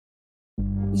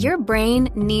Your brain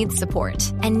needs support,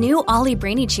 and new Ollie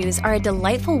Brainy Chews are a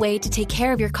delightful way to take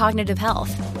care of your cognitive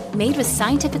health. Made with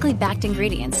scientifically backed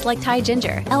ingredients like Thai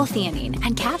ginger, L-theanine,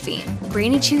 and caffeine,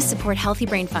 Brainy Chews support healthy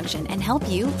brain function and help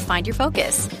you find your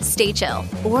focus, stay chill,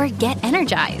 or get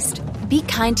energized. Be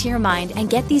kind to your mind and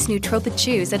get these nootropic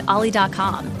chews at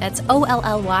ollie.com. That's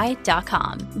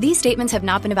OLLY.com. These statements have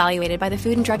not been evaluated by the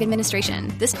Food and Drug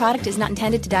Administration. This product is not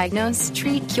intended to diagnose,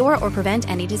 treat, cure, or prevent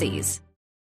any disease.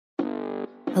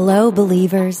 Hello,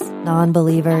 believers,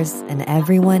 non-believers, and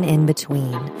everyone in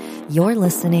between. You're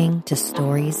listening to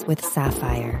Stories with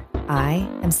Sapphire. I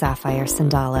am Sapphire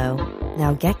Sandalo.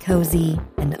 Now get cozy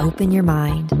and open your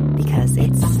mind because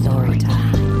it's story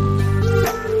time.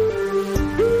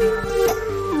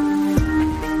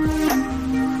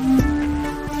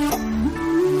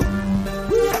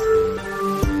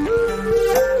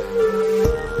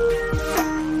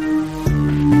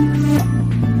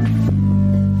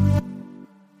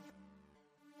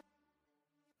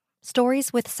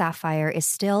 Stories with Sapphire is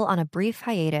still on a brief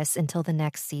hiatus until the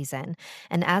next season,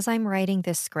 and as I'm writing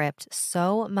this script,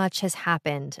 so much has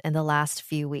happened in the last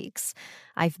few weeks.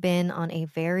 I've been on a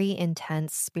very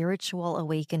intense spiritual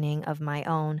awakening of my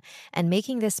own, and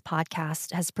making this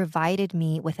podcast has provided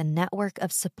me with a network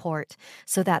of support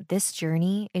so that this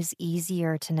journey is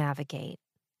easier to navigate.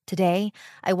 Today,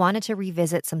 I wanted to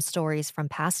revisit some stories from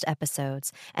past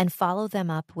episodes and follow them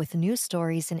up with new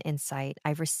stories and insight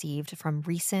I've received from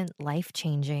recent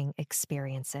life-changing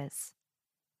experiences.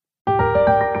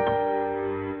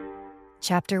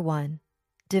 Chapter 1: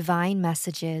 Divine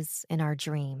Messages in Our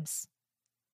Dreams.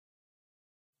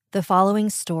 The following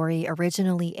story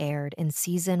originally aired in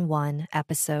Season 1,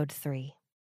 Episode 3.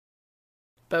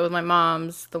 But with my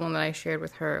mom's, the one that I shared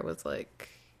with her was like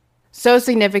so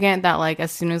significant that like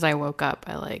as soon as I woke up,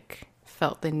 I like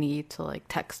felt the need to like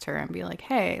text her and be like,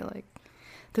 hey, like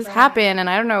this happened and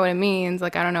I don't know what it means.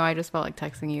 Like, I don't know. I just felt like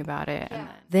texting you about it. Yeah.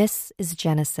 This is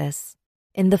Genesis.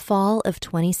 In the fall of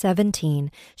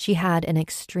 2017, she had an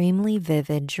extremely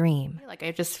vivid dream. Like,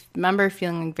 I just remember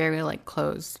feeling very like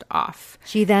closed off.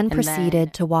 She then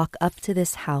proceeded to walk up to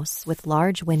this house with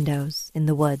large windows in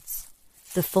the woods.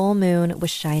 The full moon was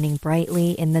shining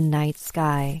brightly in the night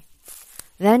sky.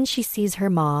 Then she sees her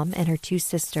mom and her two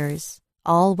sisters,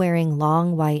 all wearing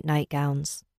long white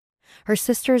nightgowns. Her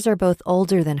sisters are both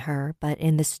older than her, but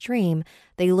in this dream,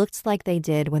 they looked like they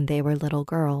did when they were little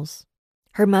girls.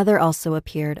 Her mother also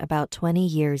appeared about 20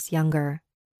 years younger.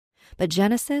 But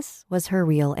Genesis was her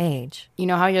real age. You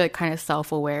know how you're like kind of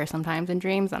self-aware sometimes in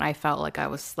dreams? And I felt like I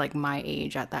was like my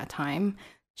age at that time.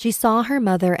 She saw her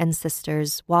mother and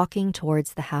sisters walking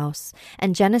towards the house,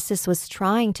 and Genesis was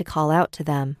trying to call out to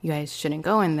them. You guys shouldn't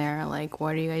go in there. Like,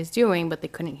 what are you guys doing? But they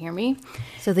couldn't hear me.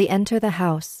 So they enter the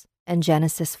house, and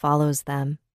Genesis follows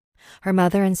them. Her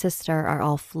mother and sister are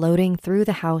all floating through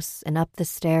the house and up the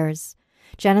stairs.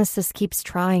 Genesis keeps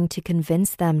trying to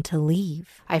convince them to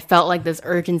leave. I felt like this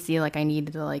urgency, like I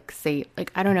needed to like say,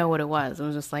 like, I don't know what it was. It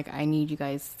was just like, I need you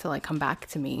guys to like come back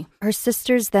to me. Her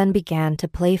sisters then began to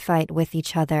play fight with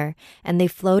each other, and they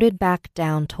floated back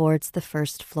down towards the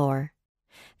first floor.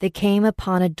 They came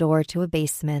upon a door to a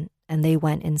basement, and they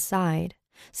went inside.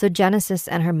 So Genesis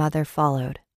and her mother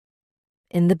followed.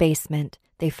 In the basement,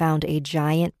 they found a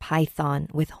giant python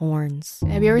with horns.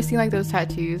 Have you ever seen like those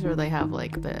tattoos where they have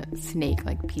like the snake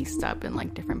like pieced up in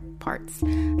like different parts?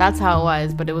 That's how it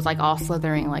was, but it was like all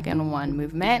slithering like in one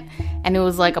movement, and it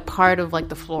was like a part of like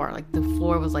the floor. Like the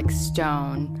floor was like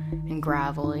stone and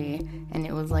gravelly, and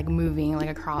it was like moving like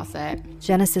across it.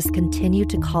 Genesis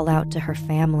continued to call out to her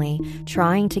family,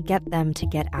 trying to get them to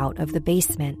get out of the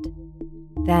basement.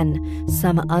 Then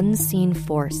some unseen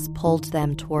force pulled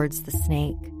them towards the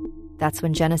snake. That's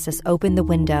when Genesis opened the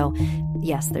window,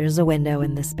 yes, there's a window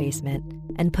in this basement,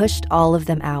 and pushed all of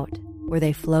them out, where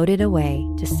they floated away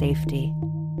to safety.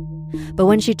 But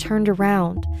when she turned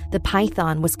around, the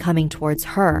python was coming towards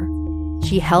her.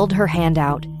 She held her hand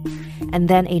out, and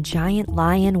then a giant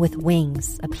lion with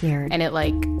wings appeared. And it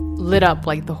like lit up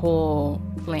like the whole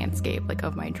landscape like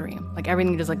of my dream. Like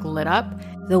everything just like lit up.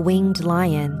 The winged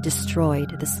lion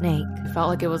destroyed the snake. It felt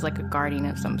like it was like a guardian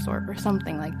of some sort or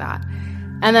something like that.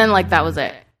 And then, like, that was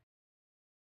it.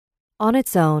 On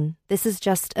its own, this is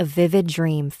just a vivid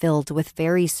dream filled with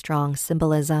very strong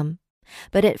symbolism.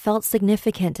 But it felt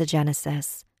significant to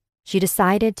Genesis. She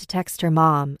decided to text her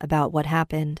mom about what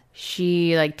happened.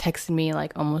 She, like, texted me,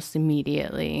 like, almost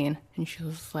immediately. And she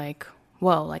was like,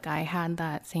 whoa, like, I had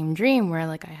that same dream where,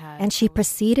 like, I had... And she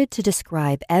proceeded to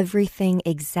describe everything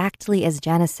exactly as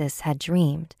Genesis had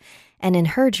dreamed. And in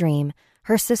her dream,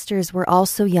 her sisters were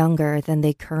also younger than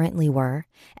they currently were,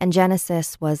 and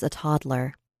Genesis was a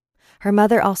toddler. Her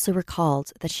mother also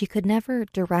recalled that she could never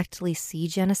directly see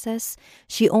Genesis.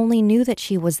 She only knew that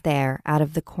she was there out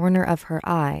of the corner of her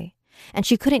eye, and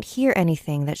she couldn't hear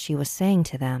anything that she was saying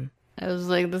to them. I was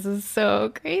like, this is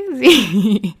so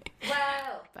crazy.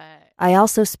 Wow. I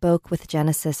also spoke with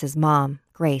Genesis's mom,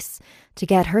 Grace, to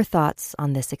get her thoughts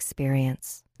on this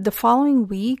experience. The following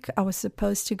week, I was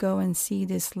supposed to go and see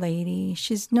this lady.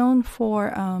 She's known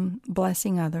for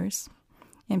blessing others,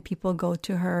 and people go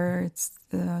to her.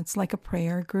 It's like a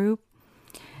prayer group.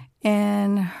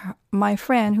 And my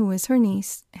friend, who is her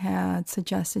niece, had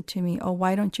suggested to me, oh,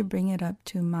 why don't you bring it up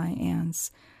to my aunt's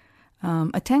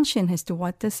attention as to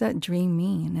what does that dream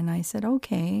mean? And I said,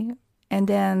 okay. And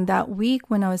then that week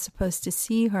when I was supposed to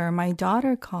see her, my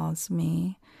daughter calls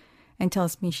me and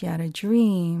tells me she had a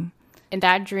dream. In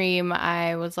that dream,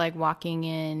 I was like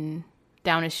walking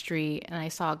down a street and I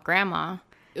saw Grandma.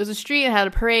 It was a street, it had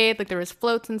a parade, like there was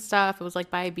floats and stuff. It was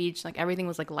like by a beach, like everything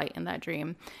was like light in that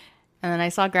dream. And then I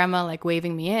saw Grandma like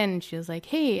waving me in, and she was like,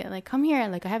 hey, like come here,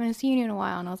 like I haven't seen you in a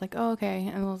while. And I was like, oh, okay.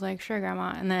 And I was like, sure,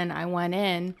 Grandma. And then I went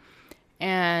in,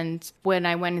 and when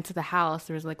I went into the house,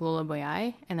 there was like Lola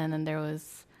Boyai, and then there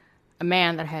was a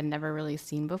man that I had never really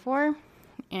seen before.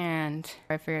 And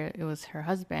I figured it was her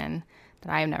husband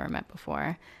that I had never met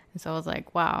before. And so I was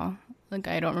like, wow, like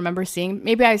I don't remember seeing,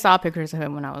 maybe I saw pictures of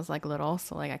him when I was like little,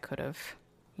 so like I could have,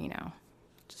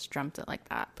 just dreamt it like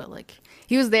that. But like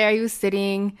he was there, he was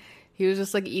sitting, he was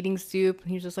just like eating soup,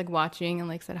 he was just like watching and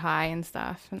like said hi and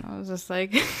stuff. And I was just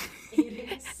like,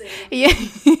 yeah,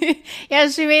 yeah,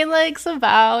 she made like some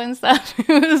bao and stuff.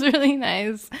 It was really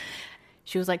nice.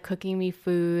 She was like cooking me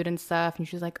food and stuff, and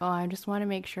she was like, oh, I just want to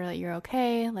make sure that you're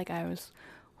okay. Like I was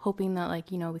hoping that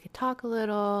like, we could talk a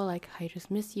little, like I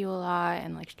just miss you a lot.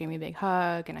 And like she gave me a big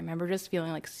hug, and I remember just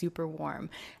feeling like super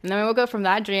warm. And then I woke up from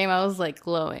that dream, I was like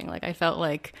glowing, like I felt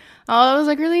like, oh, it was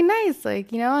like really nice,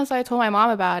 like, and so I told my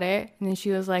mom about it, and then she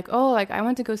was like, oh, like I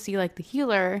went to go see like the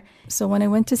healer. So when I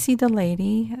went to see the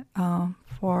lady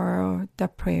for the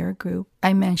prayer group,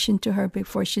 I mentioned to her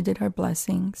before she did her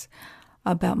blessings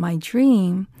about my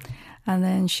dream. And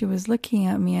then she was looking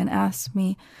at me and asked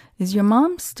me, is your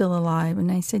mom still alive?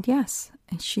 And I said, yes.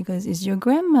 And she goes, is your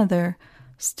grandmother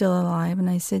still alive? And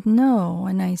I said, no.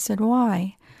 And I said,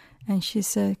 why? And she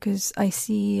said, because I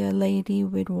see a lady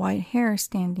with white hair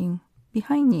standing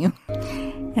behind you.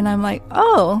 And I'm like,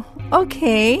 oh,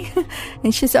 okay.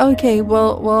 And she said, okay,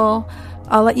 well,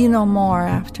 I'll let you know more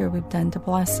after we've done the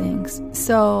blessings.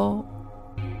 So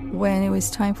when it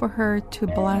was time for her to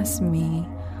bless me,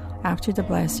 after the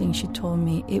blessing, she told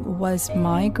me it was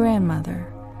my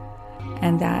grandmother,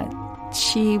 and that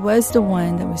she was the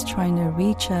one that was trying to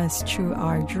reach us through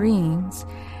our dreams.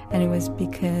 And it was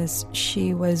because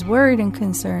she was worried and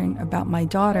concerned about my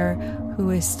daughter, who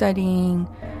is studying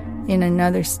in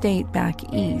another state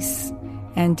back east.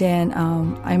 And then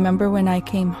I remember when I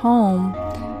came home,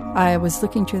 I was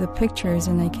looking through the pictures,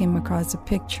 and I came across a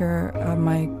picture of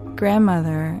my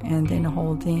grandmother and then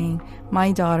holding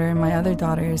my daughter and my other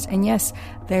daughters. And yes,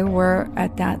 they were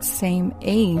at that same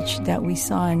age that we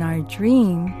saw in our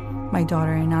dream, my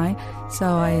daughter and I. So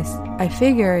I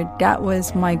figured that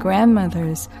was my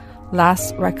grandmother's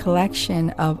last recollection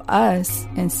of us.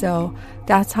 And so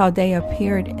that's how they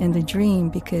appeared in the dream,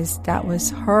 because that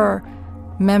was her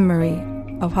memory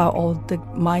of how old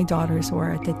my daughters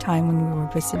were at the time when we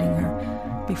were visiting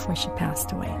her before she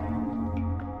passed away.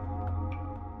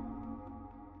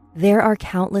 There are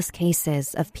countless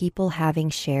cases of people having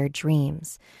shared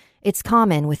dreams. It's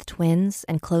common with twins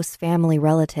and close family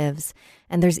relatives,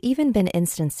 and there's even been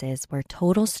instances where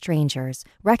total strangers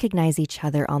recognize each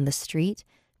other on the street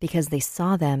because they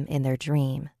saw them in their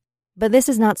dream. But this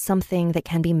is not something that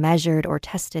can be measured or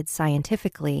tested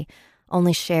scientifically,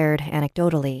 only shared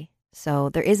anecdotally. So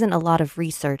there isn't a lot of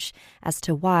research as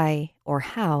to why or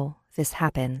how this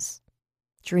happens.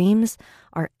 Dreams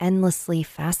are endlessly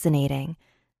fascinating.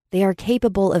 They are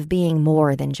capable of being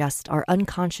more than just our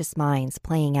unconscious minds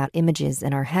playing out images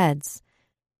in our heads.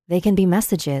 They can be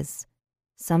messages.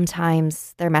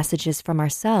 Sometimes they're messages from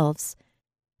ourselves,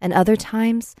 and other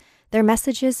times they're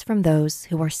messages from those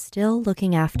who are still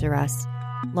looking after us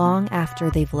long after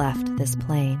they've left this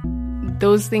plane.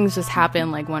 Those things just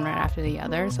happened like one right after the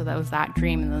other. So that was that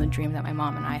dream, and then the dream that my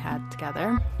mom and I had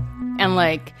together. And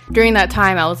like during that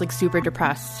time, I was like super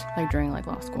depressed, like during like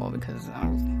law school, because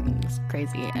it was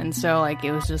crazy. And so like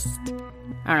it was just,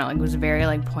 I don't know, like it was very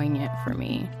like poignant for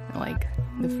me. Like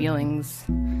the feelings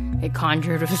it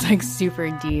conjured was like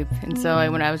super deep. And so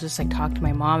like, when I was just like talking to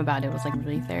my mom about it, it was like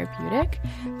really therapeutic.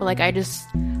 But like I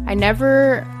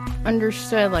never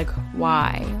understood like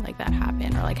why like that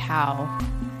happened, or like how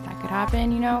that could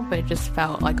happen, but it just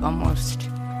felt like almost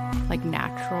like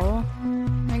natural,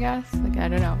 I guess. Like, I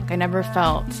don't know. Like, I never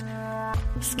felt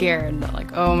scared,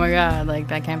 like, oh my God,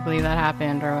 like, I can't believe that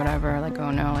happened or whatever. Like,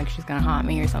 oh no, like, she's gonna haunt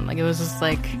me or something. Like, it was just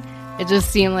like, it just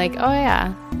seemed like, oh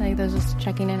yeah, like, they're just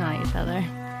checking in on each other.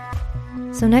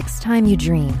 So next time you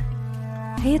dream,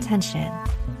 pay attention.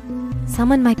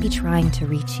 Someone might be trying to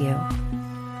reach you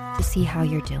to see how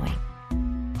you're doing.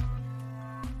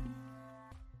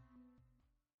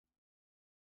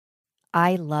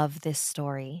 I love this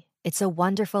story. It's a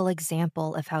wonderful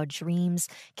example of how dreams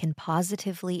can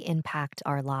positively impact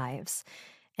our lives.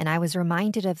 And I was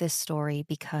reminded of this story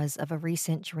because of a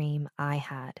recent dream I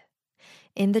had.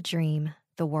 In the dream,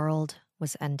 the world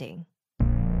was ending.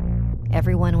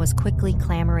 Everyone was quickly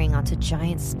clamoring onto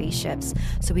giant spaceships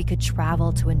so we could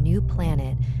travel to a new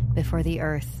planet before the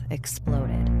Earth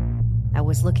exploded. I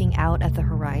was looking out at the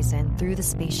horizon through the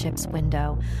spaceship's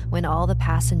window when all the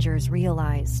passengers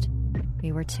realized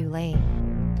we were too late.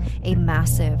 A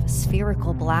massive,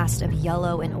 spherical blast of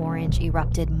yellow and orange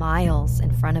erupted miles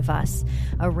in front of us,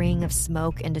 a ring of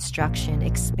smoke and destruction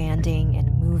expanding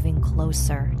and moving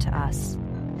closer to us.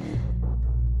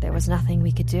 There was nothing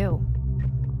we could do.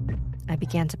 I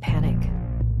began to panic.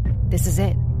 This is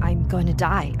it. I'm going to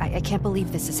die. I can't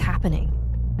believe this is happening.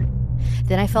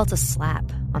 Then I felt a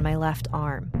slap on my left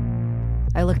arm.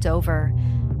 I looked over,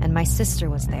 and my sister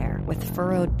was there with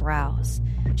furrowed brows.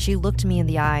 She looked me in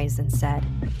the eyes and said,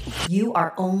 "You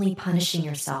are only punishing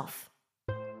yourself."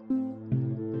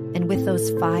 And with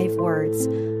those 5 words,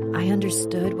 I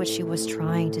understood what she was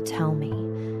trying to tell me.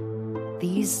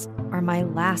 These are my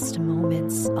last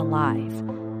moments alive.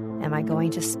 Am I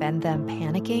going to spend them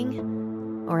panicking,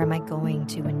 or am I going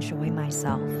to enjoy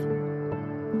myself?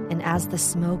 And as the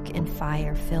smoke and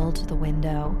fire filled the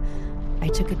window, I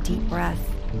took a deep breath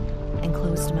and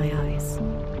closed my eyes.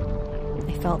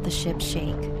 I felt the ship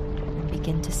shake and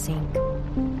begin to sink.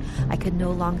 I could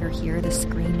no longer hear the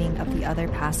screaming of the other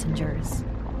passengers.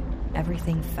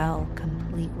 Everything fell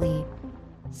completely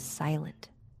silent.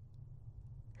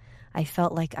 I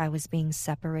felt like I was being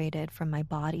separated from my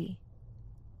body.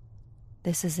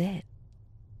 This is it.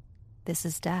 This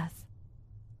is death,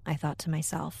 I thought to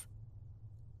myself.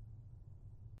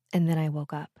 And then I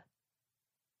woke up.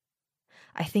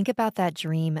 I think about that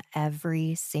dream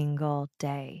every single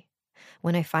day.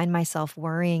 When I find myself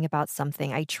worrying about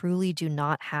something I truly do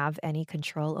not have any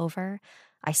control over,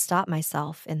 I stop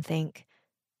myself and think,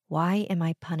 why am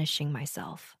I punishing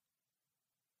myself?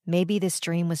 Maybe this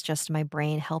dream was just my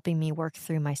brain helping me work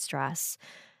through my stress.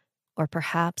 Or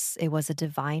perhaps it was a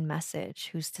divine message,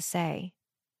 who's to say?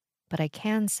 But I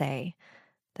can say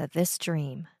that this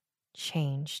dream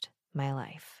changed my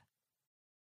life.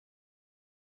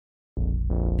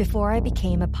 Before I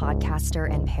became a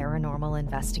podcaster and paranormal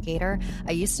investigator,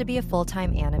 I used to be a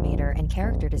full-time animator and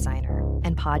character designer,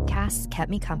 and podcasts kept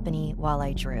me company while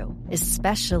I drew,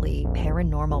 especially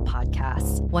paranormal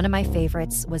podcasts. One of my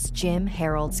favorites was Jim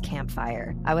Harold's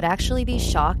Campfire. I would actually be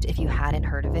shocked if you hadn't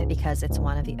heard of it because it's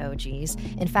one of the OGs.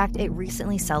 In fact, it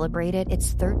recently celebrated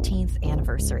its 13th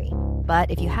anniversary.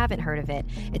 But if you haven't heard of it,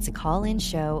 it's a call-in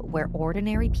show where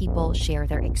ordinary people share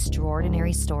their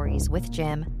extraordinary stories with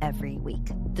Jim every week.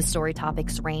 The story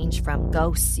topics range from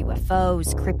ghosts,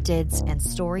 UFOs, cryptids, and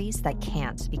stories that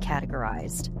can't be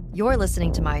categorized. You're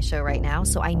listening to my show right now,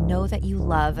 so I know that you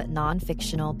love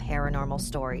non-fictional paranormal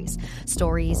stories.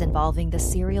 Stories involving the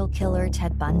serial killer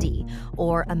Ted Bundy,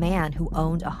 or a man who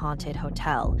owned a haunted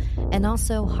hotel, and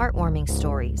also heartwarming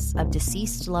stories of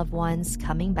deceased loved ones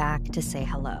coming back to say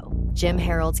hello. Jim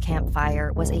Harold's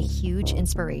Campfire was a huge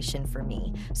inspiration for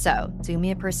me. So do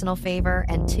me a personal favor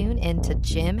and tune in to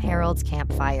Jim Harold's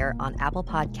Campfire on Apple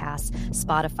Podcasts,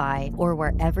 Spotify, or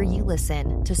wherever you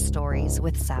listen to Stories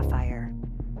with Sapphire.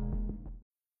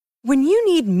 When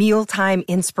you need mealtime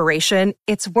inspiration,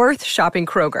 it's worth shopping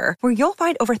Kroger, where you'll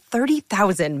find over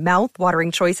 30,000 mouth-watering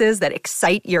choices that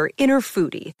excite your inner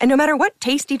foodie. And no matter what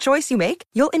tasty choice you make,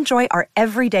 you'll enjoy our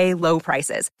everyday low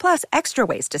prices, plus extra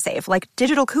ways to save, like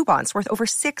digital coupons worth over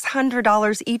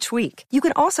 $600 each week. You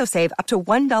can also save up to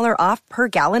 $1 off per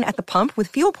gallon at the pump with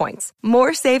fuel points.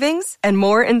 More savings and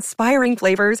more inspiring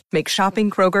flavors make shopping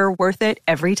Kroger worth it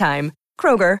every time.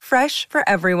 Kroger, fresh for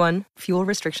everyone. Fuel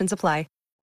restrictions apply.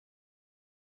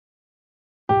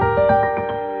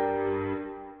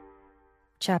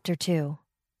 Chapter 2.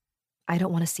 I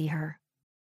don't want to see her.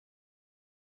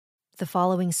 The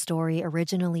following story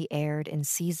originally aired in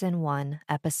Season 1,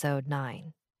 Episode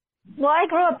 9. Well, I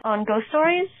grew up on ghost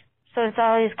stories, so it's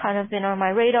always kind of been on my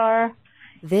radar.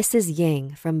 This is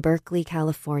Ying from Berkeley,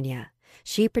 California.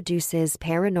 She produces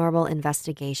paranormal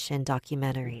investigation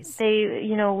documentaries.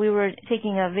 We were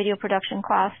taking a video production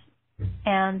class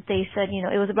and they said,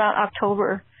 it was about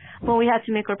October when we had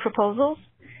to make our proposals.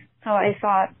 So I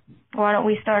thought, why don't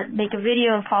we make a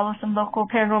video and follow some local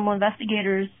paranormal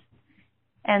investigators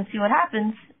and see what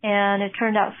happens? And it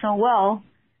turned out so well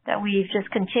that we've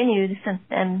just continued since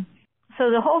then.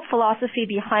 So the whole philosophy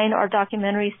behind our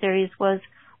documentary series was,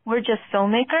 we're just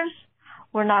filmmakers.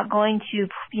 We're not going to,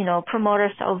 promote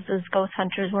ourselves as ghost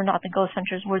hunters. We're not the ghost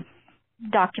hunters. We're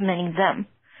documenting them.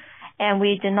 And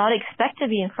we did not expect to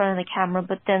be in front of the camera,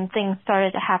 but then things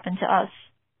started to happen to us,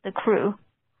 the crew.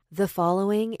 The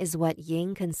following is what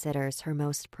Ying considers her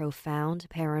most profound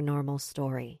paranormal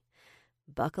story.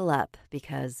 Buckle up,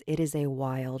 because it is a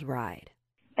wild ride.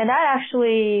 And that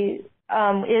actually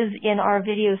is in our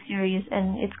video series,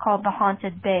 and it's called The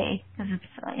Haunted Bay, because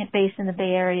it's based in the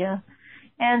Bay Area.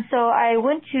 And so I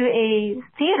went to a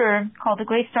theater called the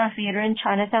Great Star Theater in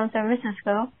Chinatown, San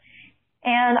Francisco,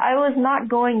 and I was not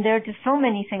going there to film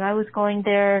anything. I was going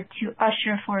there to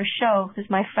usher for a show, because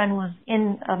my friend was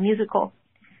in a musical.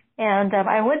 And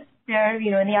I went there,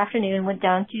 in the afternoon, went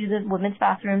down to the women's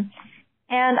bathroom,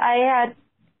 and I had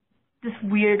this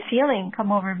weird feeling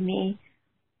come over me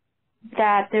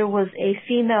that there was a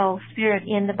female spirit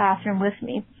in the bathroom with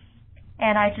me.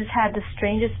 And I just had the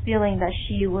strangest feeling that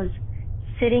she was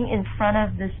sitting in front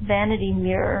of this vanity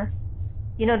mirror.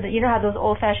 You know how those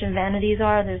old-fashioned vanities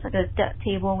are? There's like a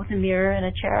table with a mirror and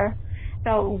a chair. I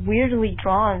felt weirdly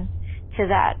drawn to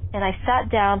that. And I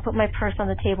sat down, put my purse on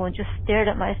the table, and just stared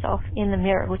at myself in the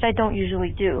mirror, which I don't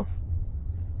usually do.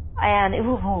 And it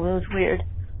was weird.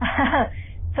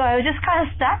 So I just kind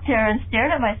of sat there and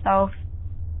stared at myself.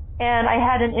 And I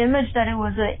had an image that it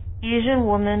was an Asian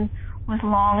woman with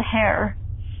long hair.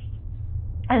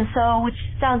 And so, which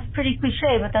sounds pretty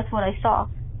cliche, but that's what I saw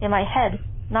in my head.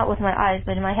 Not with my eyes,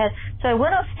 but in my head. So I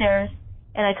went upstairs,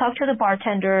 and I talked to the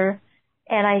bartender,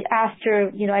 and I asked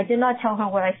her, I did not tell her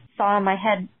what I saw in my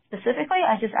head specifically.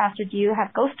 I just asked her, do you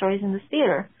have ghost stories in this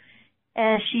theater?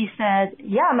 And she said,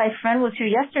 yeah, my friend was here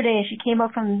yesterday, and she came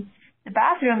up from the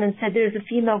bathroom and said there's a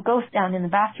female ghost down in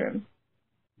the bathroom.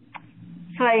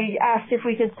 So I asked if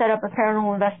we could set up a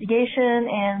paranormal investigation,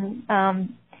 and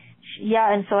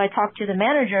and so I talked to the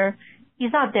manager.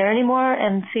 He's not there anymore,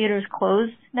 and the theater's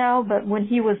closed now, but when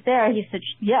he was there, he said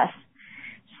yes.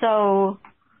 So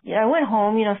I went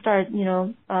home, started,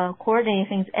 coordinating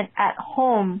things, and at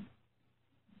home,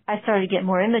 I started to get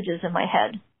more images in my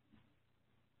head.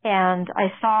 And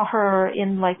I saw her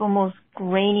in like almost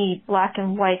grainy black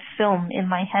and white film in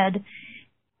my head.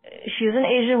 She was an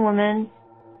Asian woman.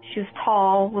 She was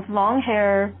tall, with long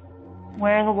hair,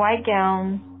 wearing a white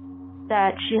gown,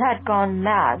 that she had gone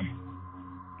mad.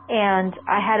 And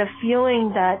I had a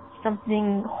feeling that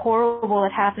something horrible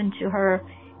had happened to her.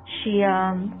 She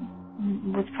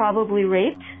was probably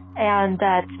raped, and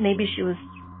that maybe she was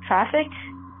trafficked,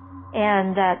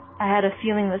 and that I had a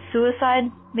feeling that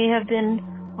suicide may have been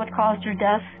what caused her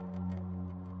death.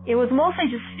 It was mostly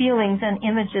just feelings and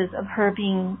images of her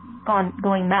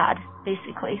going mad,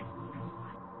 basically.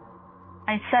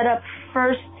 I set up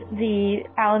first the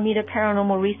Alameda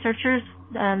Paranormal Researchers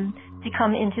to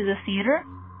come into the theater,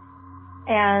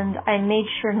 and I made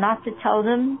sure not to tell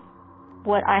them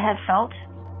what I had felt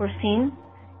or seen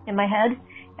in my head.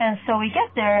 And so we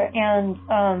get there, and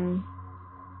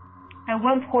at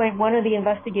one point, one of the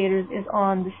investigators is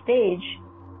on the stage,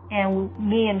 and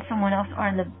me and someone else are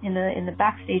in the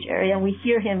backstage area, and we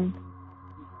hear him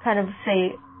kind of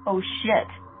say, "Oh shit."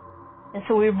 And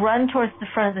so we run towards the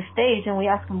front of the stage, and we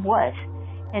ask him what.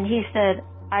 And he said,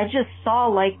 "I just saw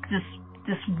like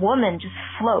this woman just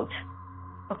float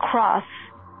across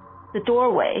the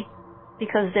doorway,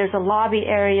 because there's a lobby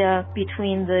area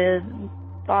between the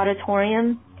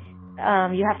auditorium.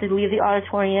 You have to leave the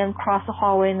auditorium, cross the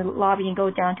hallway in the lobby, and go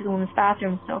down to the women's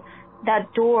bathroom. So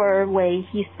that doorway,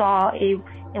 he saw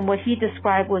and what he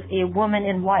described was a woman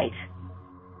in white.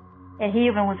 And he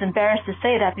even was embarrassed to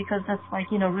say that, because that's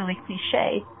like, really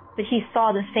cliche. But he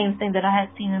saw the same thing that I had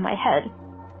seen in my head.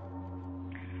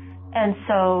 And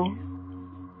so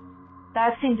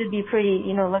that seemed to be pretty,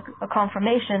 like a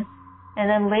confirmation. And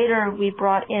then later we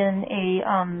brought in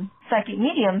a psychic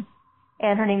medium,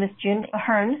 and her name is June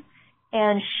Hearn.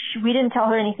 And we didn't tell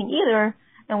her anything either.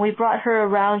 And we brought her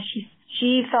around.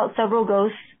 She felt several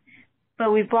ghosts,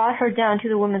 but we brought her down to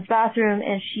the women's bathroom,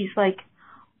 and she's like,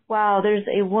 wow, there's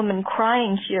a woman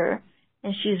crying here,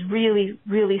 and she's really,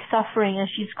 really suffering, and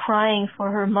she's crying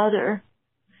for her mother.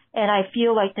 And I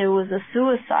feel like there was a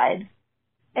suicide.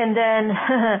 And then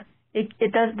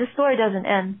the story doesn't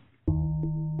end.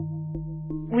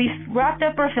 We wrapped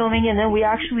up our filming, and then we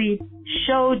actually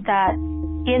showed that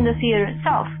in the theater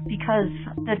itself, because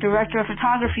the director of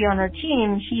photography on our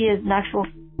team, he is an actual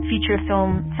feature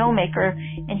filmmaker,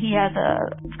 and he has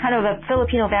a kind of a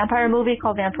Filipino vampire movie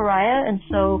called Vampiraya, and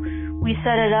so we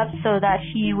set it up so that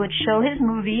he would show his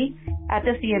movie at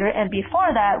the theater, and before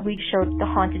that we showed The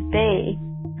Haunted Bay.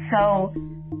 So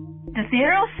the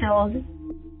theater was filled,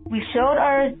 we showed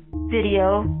our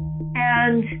video,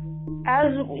 and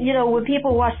as you know, when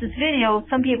people watched this video,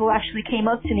 some people actually came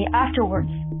up to me afterwards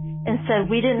and said,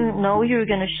 we didn't know you were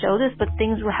going to show this, but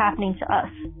things were happening to us.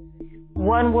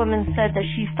 One woman said that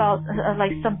she felt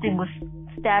like something was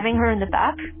stabbing her in the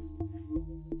back.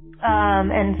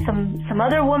 And some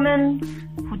other woman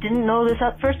who didn't know this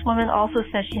first woman also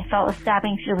said she felt a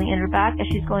stabbing feeling in her back as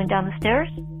she's going down the stairs.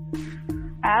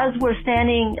 As we're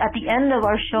standing at the end of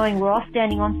our showing, we're all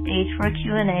standing on stage for a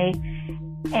Q&A,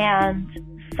 and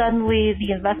suddenly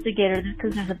the investigator,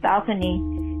 because there's a balcony,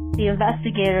 the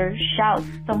investigator shouts,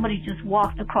 somebody just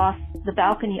walked across the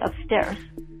balcony upstairs,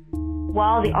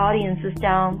 while the audience is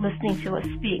down listening to us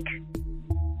speak.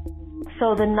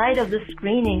 So the night of the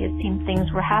screening, it seemed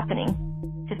things were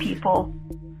happening to people.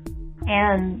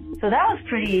 And so that was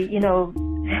pretty,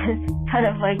 kind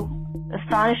of like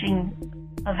astonishing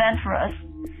event for us.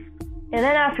 And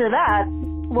then after that,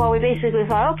 well, we basically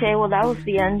thought, okay, well, that was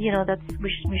the end. We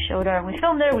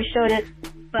filmed there, we showed it.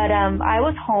 But I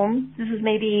was home. This was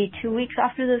maybe 2 weeks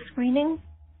after the screening.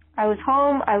 I was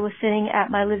home. I was sitting at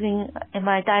in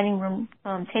my dining room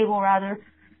table, rather.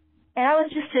 And I was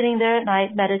just sitting there at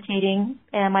night meditating,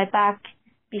 and my back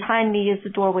behind me is the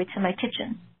doorway to my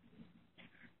kitchen.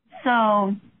 So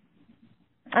I'm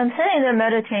sitting there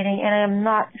meditating, and I'm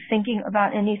not thinking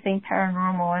about anything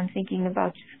paranormal. I'm thinking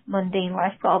about just mundane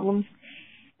life problems.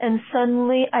 And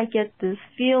suddenly I get this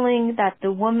feeling that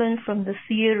the woman from the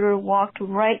theater walked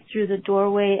right through the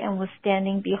doorway and was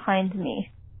standing behind me.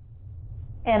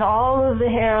 And all of the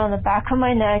hair on the back of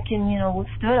my neck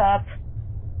stood up,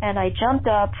 and I jumped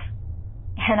up,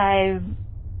 and I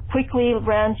quickly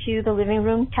ran to the living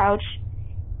room couch,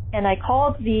 and I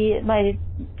called my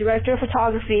director of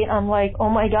photography. I'm like, oh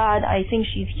my God, I think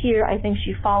she's here. I think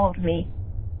she followed me.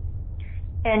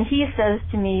 And he says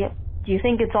to me, do you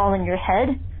think it's all in your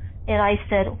head? And I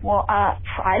said, well,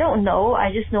 I don't know.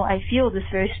 I just know I feel this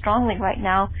very strongly right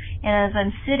now. And as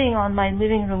I'm sitting on my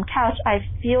living room couch, I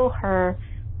feel her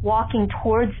walking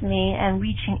towards me and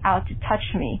reaching out to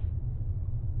touch me.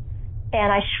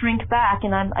 And I shrink back,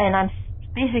 and I'm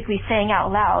basically saying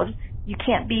out loud, you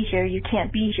can't be here, you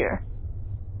can't be here.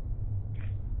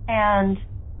 And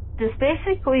this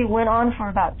basically went on for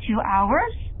about 2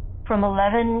 hours, from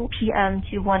 11 p.m.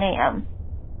 to 1 a.m.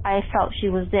 I felt she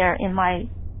was there in my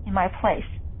place.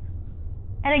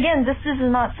 And again, this is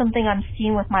not something I'm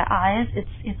seeing with my eyes.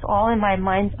 It's all in my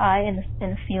mind's eye and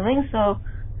the feeling. So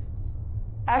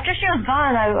after she was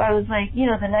gone, I was like,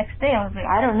 the next day I was like,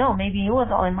 I don't know, maybe it was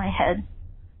all in my head.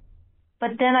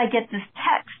 But then I get this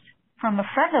text from a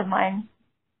friend of mine,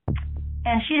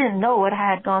 and she didn't know what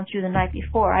I had gone through the night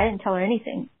before. I didn't tell her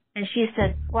anything. And she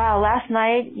said, wow, last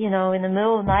night, in the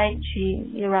middle of the night,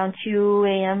 around 2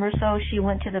 a.m. or so, she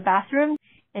went to the bathroom.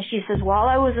 And she says, while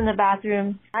I was in the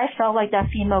bathroom, I felt like that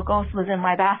female ghost was in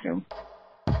my bathroom.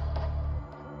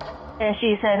 And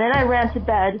she said, then I ran to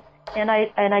bed, and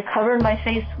I covered my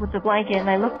face with the blanket, and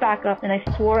I looked back up, and I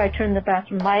swore I turned the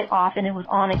bathroom light off, and it was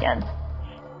on again.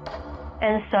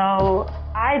 And so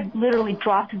I literally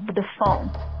dropped the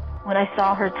phone when I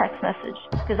saw her text message,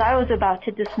 because I was about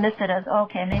to dismiss it as,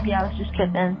 okay, maybe I was just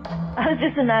tripping. I was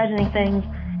just imagining things.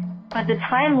 But the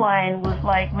timeline was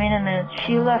like, wait a minute,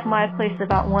 she left my place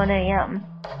about 1 a.m.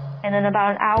 And then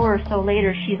about an hour or so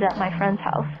later, she's at my friend's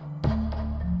house.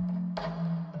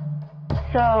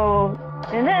 So,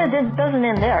 and then it doesn't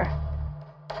end there.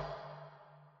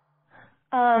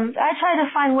 I try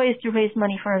to find ways to raise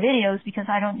money for our videos because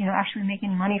I don't, actually make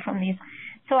any money from these.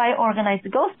 So I organized a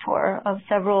ghost tour of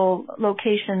several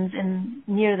locations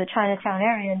near the Chinatown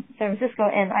area in San Francisco,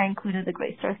 and I included the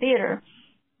Great Star Theater.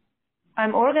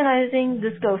 I'm organizing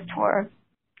this ghost tour,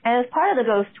 and as part of the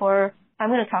ghost tour, I'm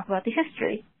going to talk about the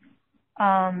history.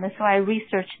 And so I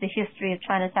researched the history of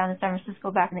Chinatown and San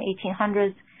Francisco back in the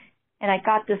 1800s, and I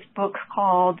got this book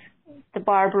called The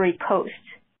Barbary Coast,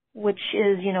 which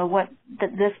is, what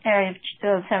this area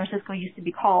of San Francisco used to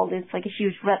be called. It's like a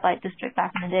huge red light district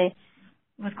back in the day.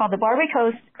 It was called The Barbary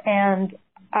Coast, and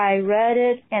I read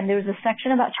it, and there was a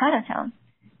section about Chinatown,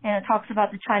 and it talks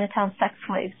about the Chinatown sex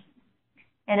slaves.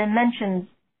 And it mentions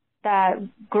that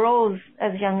girls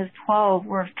as young as 12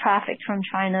 were trafficked from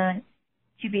China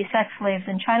to be sex slaves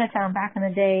in Chinatown back in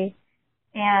the day.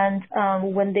 And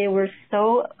when they were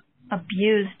so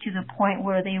abused to the point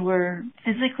where they were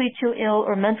physically too ill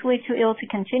or mentally too ill to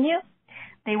continue,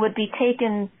 they would be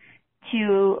taken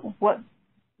to what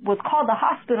was called the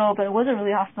hospital, but it wasn't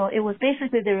really a hospital. It was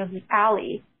basically, there was an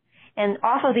alley. And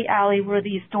off of the alley were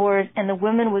these doors, and the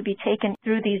women would be taken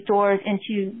through these doors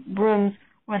into rooms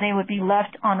where they would be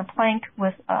left on a plank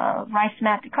with a rice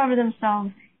mat to cover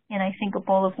themselves, and I think a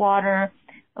bowl of water,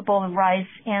 a bowl of rice,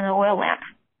 and an oil lamp.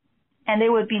 And they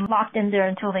would be locked in there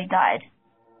until they died.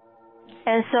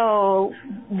 And so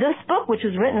this book, which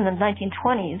was written in the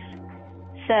 1920s,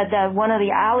 said that one of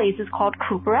the alleys is called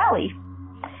Cooper Alley.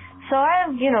 So I,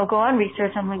 go on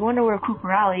research. I'm like, wonder where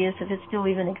Cooper Alley is, if it still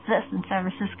even exists in San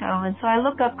Francisco. And so I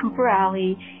look up Cooper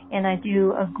Alley, and I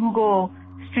do a Google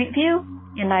Street View,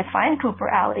 and I find Cooper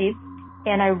Alley,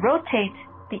 and I rotate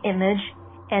the image,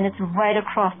 and it's right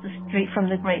across the street from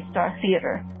the Great Star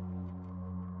Theater.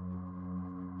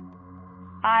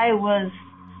 I was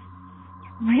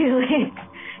really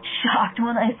shocked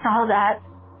when I saw that.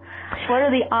 What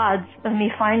are the odds of me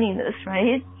finding this,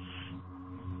 right?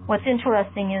 What's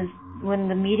interesting is when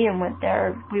the medium went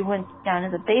there, we went down to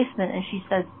the basement, and she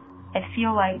said, I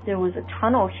feel like there was a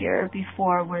tunnel here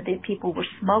before where the people were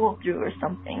smuggled through or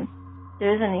something.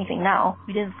 There isn't anything now.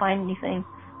 We didn't find anything.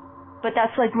 But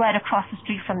that's like right across the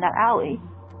street from that alley.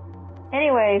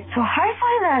 Anyway, so I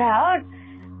find that out.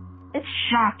 It's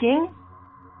shocking.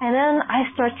 And then I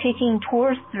start taking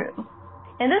tours through.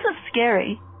 And this is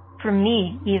scary for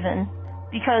me even,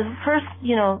 because first,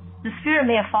 the spirit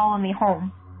may have followed me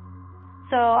home.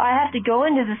 So I have to go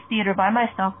into this theater by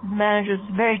myself. The manager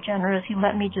is very generous. He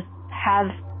let me just have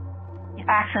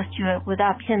access to it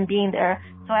without him being there.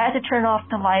 So I had to turn off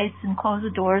the lights and close the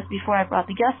doors before I brought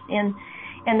the guests in.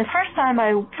 And the first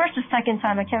or second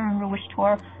time, I can't remember which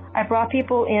tour, I brought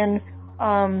people in.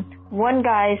 One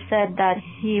guy said that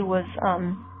he was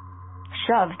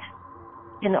shoved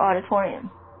in the auditorium.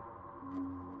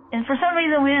 And for some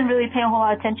reason, we didn't really pay a whole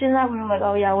lot of attention to that. We were like,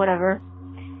 oh yeah, whatever.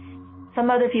 Some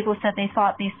other people said they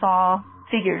thought they saw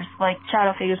figures, like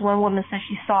shadow figures. One woman said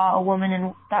she saw a woman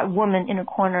in a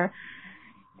corner.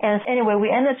 And anyway, we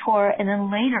end the tour, and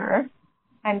then later,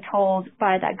 I'm told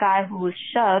by that guy who was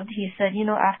shoved, he said,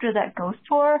 after that ghost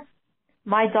tour,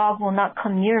 my dog will not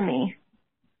come near me.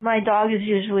 My dog is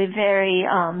usually very,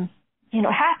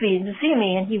 happy to see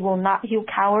me, and he'll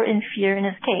cower in fear in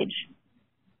his cage.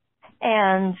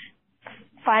 And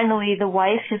finally,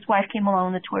 his wife came along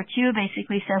on the tour too,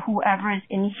 basically said, whoever is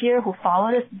in here who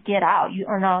followed us, get out. You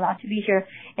are not allowed to be here.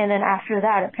 And then after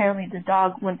that, apparently the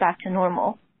dog went back to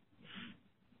normal.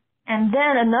 And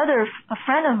then a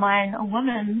friend of mine, a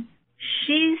woman,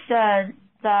 she said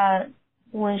that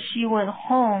when she went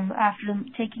home after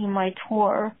taking my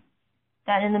tour,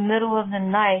 that in the middle of the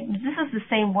night, this is the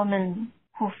same woman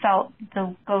who felt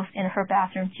the ghost in her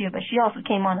bathroom too, but she also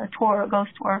came on a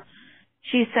ghost tour.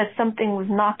 She said something was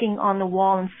knocking on the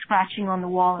wall and scratching on the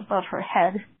wall above her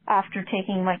head after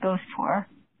taking my ghost tour.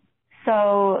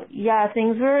 So, yeah,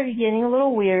 things were getting a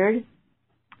little weird.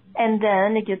 And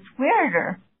then it gets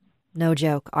weirder. No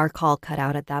joke, our call cut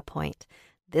out at that point.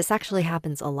 This actually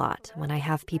happens a lot when I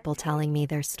have people telling me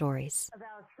their stories.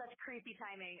 About such creepy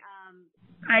timing.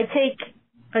 I take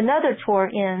another tour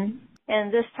in,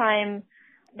 and this time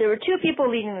there were two people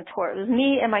leading the tour. It was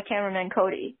me and my cameraman,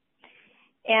 Cody.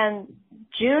 And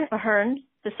June Ahern,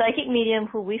 the psychic medium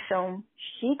who we filmed,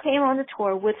 she came on the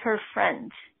tour with her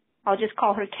friend. I'll just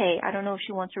call her Kay. I don't know if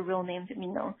she wants her real name to be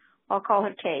known. I'll call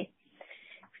her Kay.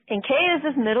 And Kay is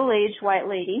this middle-aged white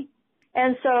lady.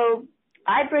 And so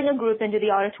I bring a group into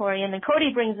the auditorium, and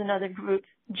Cody brings another group,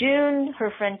 June,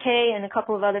 her friend Kay, and a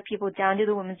couple of other people down to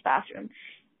the women's bathroom.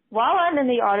 While I'm in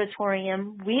the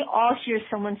auditorium, we all hear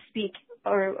someone speak,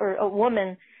 or a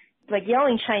woman, like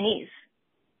yelling Chinese.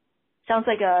 Sounds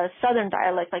like a southern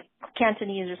dialect, like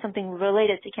Cantonese or something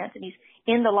related to Cantonese,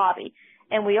 in the lobby.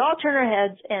 And we all turn our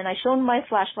heads, and I shone my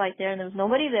flashlight there, and there was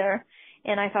nobody there.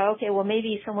 And I thought, okay, well,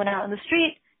 maybe someone out in the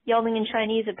street yelling in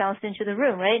Chinese had bounced into the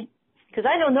room, right? Because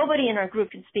I know nobody in our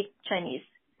group can speak Chinese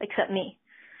except me.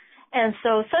 And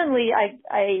so suddenly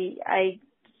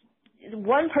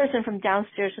one person from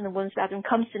downstairs in the women's bathroom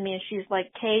comes to me, and she's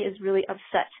like, Kay is really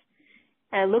upset.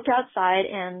 And I looked outside,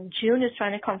 and June is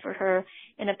trying to comfort her.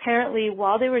 And apparently,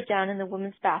 while they were down in the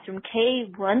women's bathroom,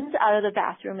 Kay runs out of the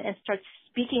bathroom and starts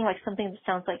speaking like something that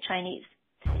sounds like Chinese.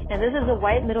 And this is a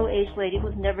white middle-aged lady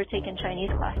who's never taken Chinese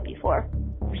class before.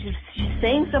 She's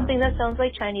saying something that sounds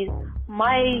like Chinese.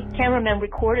 My cameraman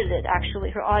recorded it,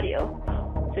 actually, her audio.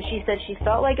 So she said she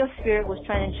felt like a spirit was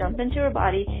trying to jump into her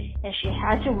body, and she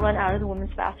had to run out of the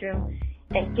women's bathroom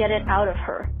and get it out of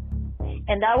her.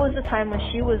 And that was the time when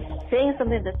she was saying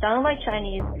something that sounded like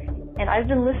Chinese, and I've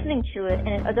been listening to it,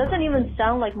 and it doesn't even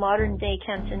sound like modern-day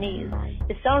Cantonese.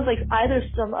 It sounds like either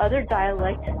some other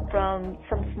dialect from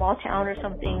some small town or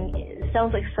something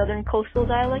sounds like Southern coastal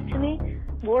dialect to me,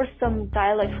 or some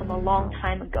dialect from a long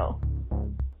time ago.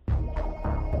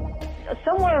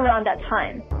 Somewhere around that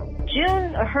time,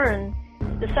 June Ahern,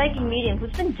 the psychic medium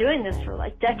who's been doing this for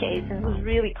like decades and who's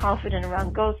really confident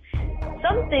around ghosts,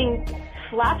 something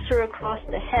slaps her across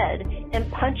the head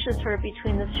and punches her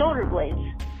between the shoulder blades.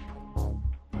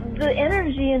 The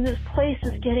energy in this place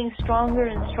is getting stronger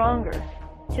and stronger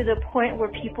to the point where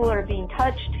people are being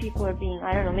touched, people are being,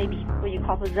 I don't know, maybe what you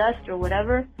call possessed or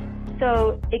whatever.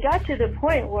 So it got to the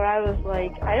point where I was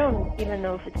like, I don't even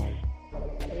know if it's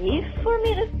safe for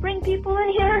me to bring people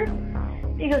in here,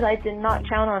 because I did not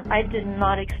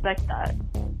expect that.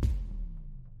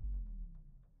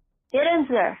 It ends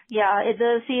there. Yeah,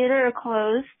 the theater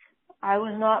closed. I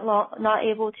was not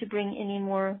able to bring any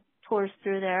more tours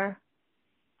through there,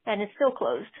 and it's still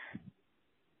closed.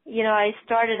 You know, I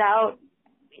started out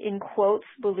in quotes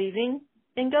believing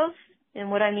in ghosts,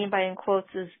 and what I mean by in quotes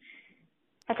is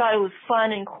I thought it was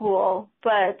fun and cool,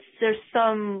 but there's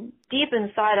some deep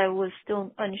inside I was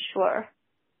still unsure.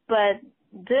 But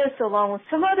this, along with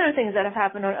some other things that have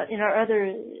happened in our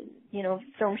other,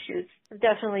 film shoots,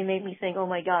 definitely made me think, oh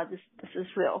my God, this is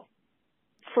real.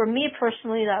 For me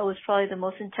personally, that was probably the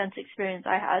most intense experience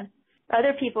I had.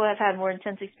 Other people have had more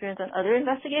intense experience on other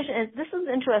investigations, and this is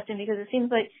interesting because it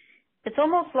seems like it's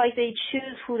almost like they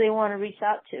choose who they want to reach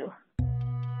out to.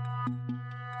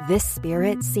 This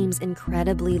spirit seems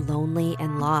incredibly lonely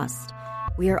and lost.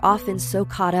 We are often so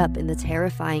caught up in the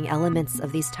terrifying elements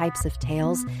of these types of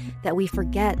tales that we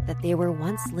forget that they were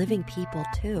once living people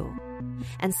too.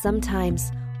 And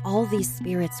sometimes all these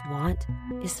spirits want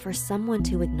is for someone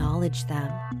to acknowledge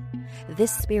them.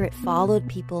 This spirit followed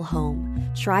people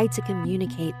home, tried to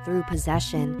communicate through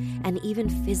possession, and even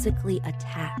physically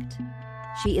attacked.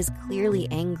 She is clearly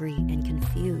angry and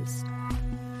confused.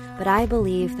 But I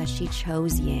believe that she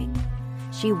chose Ying.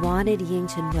 She wanted Ying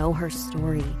to know her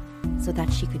story so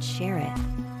that she could share it.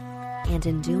 And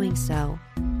in doing so,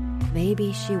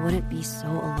 maybe she wouldn't be so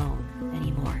alone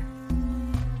anymore.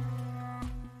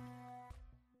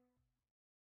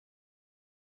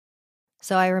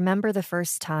 So I remember the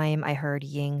first time I heard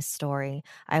Ying's story,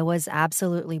 I was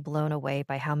absolutely blown away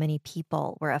by how many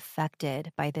people were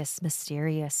affected by this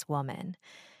mysterious woman.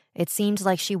 It seemed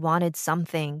like she wanted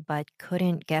something but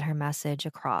couldn't get her message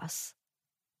across.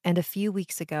 And a few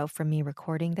weeks ago from me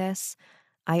recording this,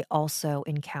 I also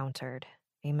encountered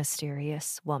a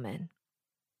mysterious woman.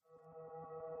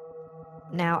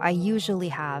 Now, I usually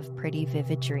have pretty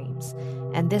vivid dreams,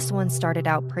 and this one started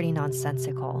out pretty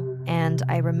nonsensical. And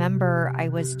I remember I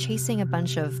was chasing a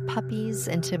bunch of puppies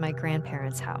into my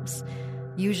grandparents' house.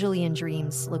 Usually in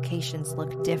dreams, locations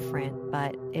look different,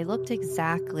 but it looked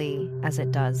exactly as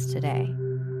it does today.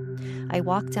 I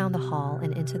walked down the hall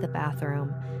and into the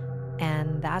bathroom,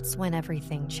 and that's when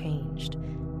everything changed.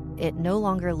 It no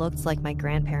longer looked like my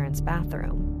grandparents'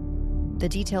 bathroom. The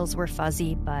details were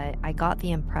fuzzy, but I got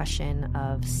the impression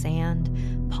of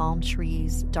sand, palm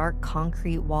trees, dark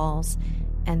concrete walls,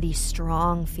 and the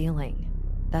strong feeling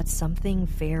that something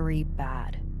very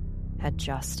bad had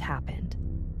just happened.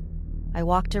 I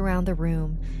walked around the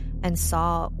room and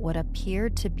saw what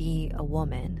appeared to be a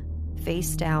woman,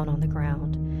 face down on the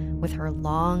ground, with her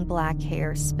long black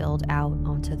hair spilled out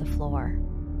onto the floor.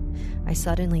 I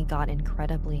suddenly got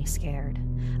incredibly scared.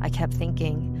 I kept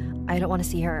thinking, I don't want to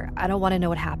see her. I don't want to know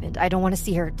what happened. I don't want to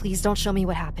see her. Please don't show me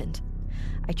what happened.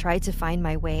 I tried to find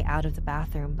my way out of the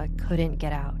bathroom, but couldn't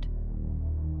get out.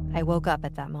 I woke up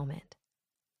at that moment.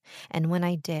 And when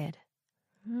I did,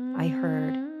 I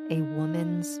heard a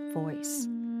woman's voice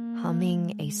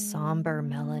humming a somber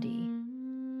melody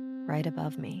right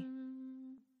above me.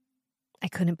 I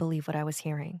couldn't believe what I was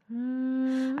hearing.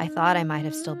 I thought I might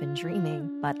have still been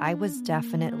dreaming, but I was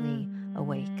definitely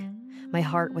awake. My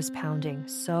heart was pounding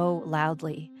so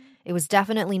loudly. It was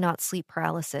definitely not sleep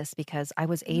paralysis because I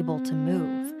was able to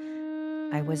move.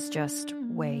 I was just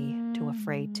way too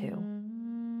afraid to.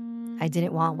 I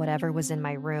didn't want whatever was in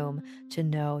my room to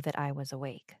know that I was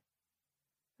awake.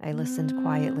 I listened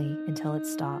quietly until it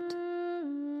stopped.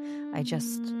 I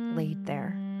just laid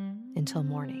there until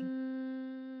morning.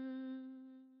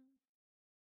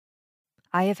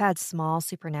 I have had small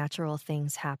supernatural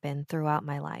things happen throughout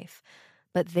my life,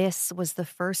 but this was the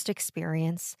first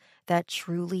experience that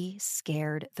truly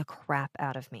scared the crap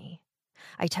out of me.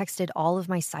 I texted all of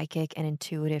my psychic and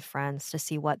intuitive friends to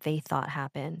see what they thought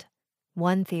happened.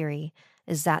 One theory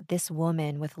is that this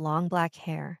woman with long black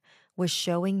hair was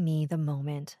showing me the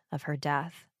moment of her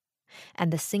death,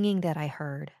 and the singing that I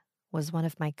heard was one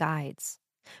of my guides,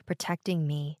 protecting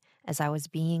me as I was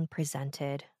being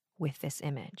presented with this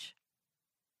image.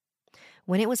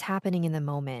 When it was happening in the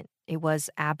moment, It was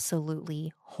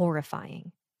absolutely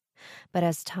horrifying. But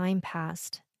as time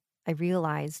passed, I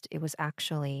realized it was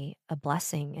actually a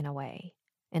blessing in a way,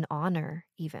 an honor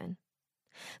even.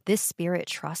 This spirit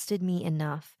trusted me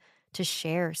enough to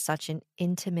share such an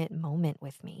intimate moment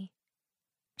with me.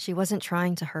 She wasn't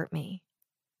trying to hurt me.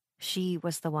 She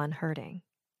was the one hurting.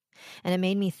 And it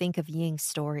made me think of Ying's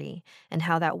story and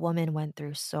how that woman went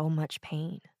through so much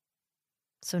pain.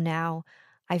 So now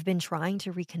I've been trying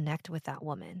to reconnect with that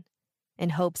woman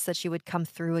in hopes that she would come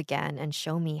through again and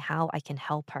show me how I can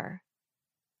help her.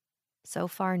 So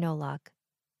far, no luck,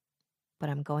 but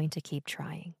I'm going to keep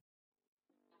trying.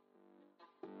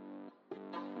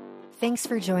 Thanks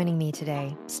for joining me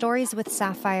today. Stories with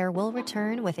Sapphire will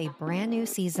return with a brand new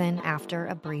season after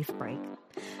a brief break.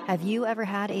 Have you ever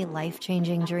had a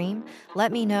life-changing dream?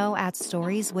 Let me know at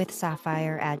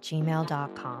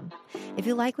storieswithsapphire@gmail.com. If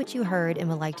you like what you heard and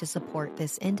would like to support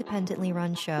this independently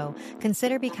run show,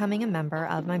 consider becoming a member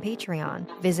of my Patreon.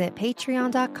 Visit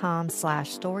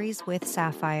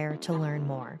patreon.com/storieswithsapphire to learn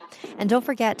more. And don't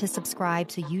forget to subscribe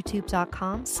to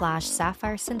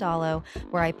youtube.com/Sapphire Sandalo,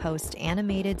 where I post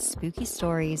animated spooky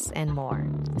stories and more.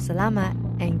 Salamat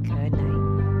and good night.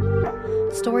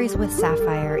 Stories with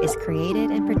Sapphire is created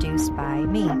and produced by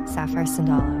me, Sapphire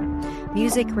Sandalo.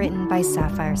 Music written by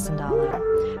Sapphire Sandalo.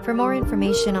 For more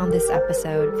information on this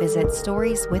episode, visit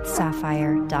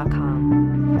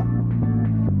storieswithsapphire.com.